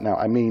doing right now.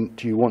 I mean,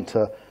 do you want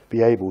to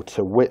be able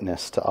to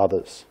witness to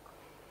others?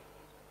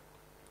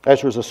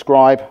 Ezra's a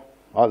scribe.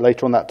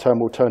 Later on that term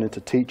will turn into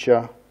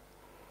teacher.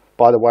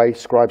 By the way,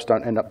 scribes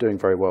don't end up doing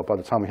very well. By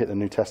the time we hit the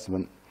New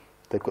Testament,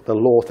 they've got the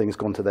law things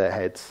gone to their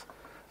heads,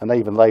 and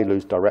they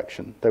lose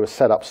direction. They were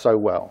set up so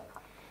well,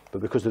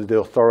 but because of the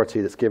authority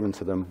that's given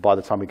to them, by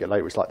the time we get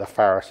later, it's like the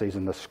Pharisees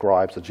and the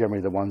scribes are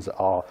generally the ones that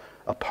are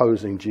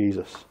opposing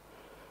Jesus.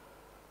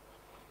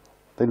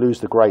 They lose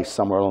the grace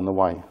somewhere along the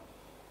way.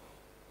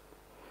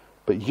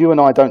 But you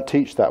and I don't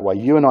teach that way.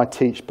 You and I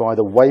teach by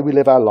the way we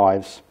live our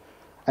lives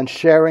and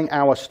sharing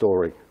our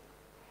story.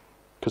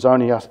 Because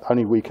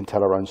only we can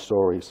tell our own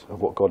stories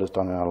of what God has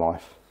done in our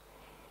life.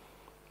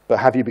 But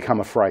have you become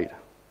afraid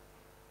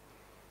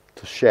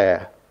to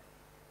share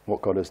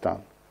what God has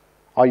done?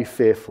 Are you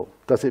fearful?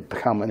 Does it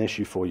become an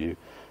issue for you?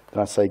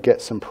 Then I say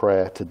get some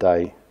prayer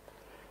today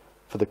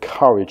for the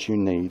courage you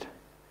need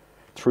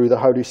through the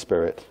Holy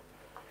Spirit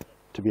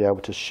to be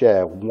able to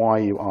share why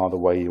you are the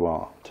way you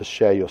are, to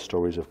share your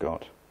stories of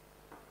God.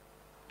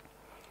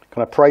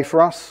 Can I pray for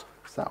us?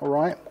 Is that all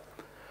right?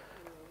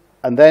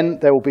 And then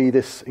there will be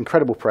this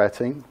incredible prayer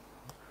team.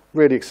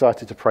 Really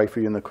excited to pray for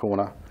you in the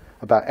corner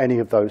about any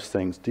of those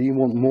things. Do you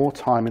want more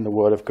time in the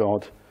Word of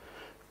God?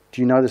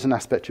 Do you know there's an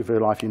aspect of your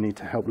life you need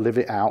to help live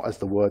it out as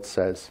the Word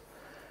says?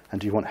 And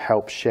do you want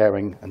help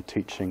sharing and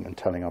teaching and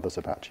telling others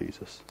about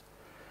Jesus?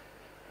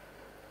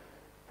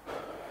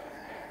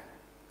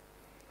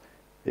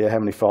 Yeah,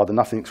 Heavenly Father,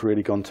 nothing's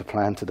really gone to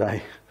plan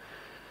today.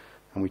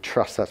 And we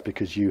trust that's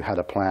because you had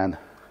a plan.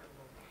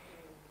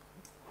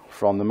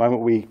 From the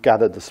moment we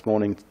gathered this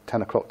morning,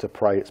 10 o'clock to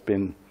pray, it's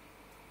been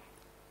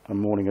a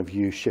morning of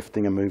you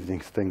shifting and moving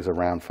things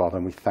around, Father.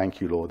 And we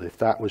thank you, Lord. If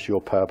that was your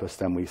purpose,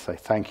 then we say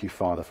thank you,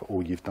 Father, for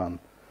all you've done.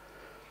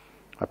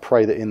 I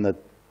pray that in the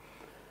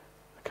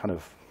kind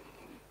of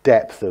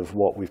depth of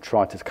what we've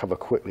tried to cover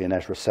quickly in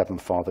Ezra 7,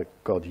 Father,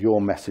 God,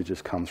 your message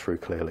has come through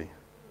clearly.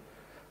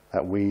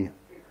 That we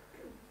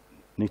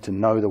need to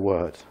know the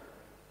word,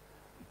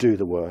 do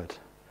the word,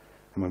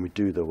 and when we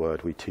do the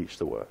word, we teach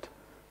the word.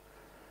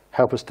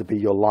 Help us to be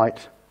your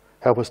light.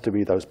 Help us to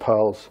be those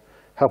pearls.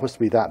 Help us to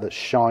be that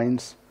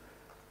shines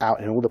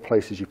out in all the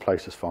places you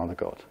place us, Father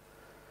God.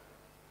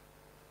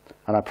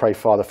 And I pray,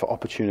 Father, for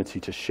opportunity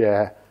to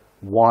share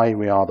why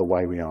we are the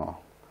way we are.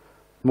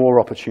 More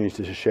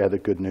opportunity to share the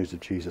good news of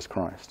Jesus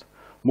Christ.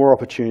 More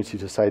opportunity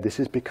to say this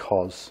is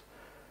because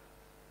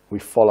we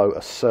follow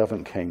a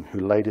servant king who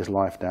laid his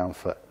life down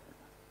for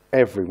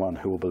everyone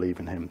who will believe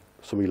in him.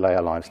 So we lay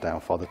our lives down,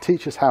 Father.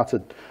 Teach us how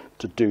to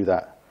do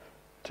that,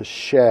 to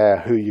share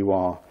who you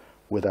are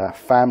with our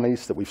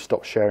families that we've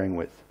stopped sharing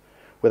with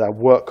our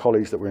work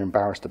colleagues that we're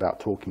embarrassed about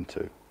talking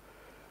to,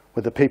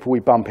 with the people we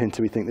bump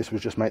into we think this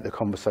would just make the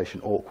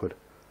conversation awkward.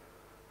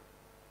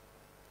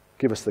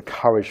 Give us the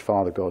courage,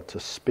 Father God, to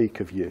speak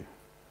of you.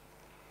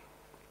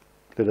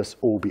 Let us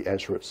all be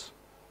Ezras.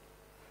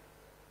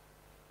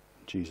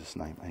 In Jesus'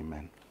 name,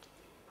 amen.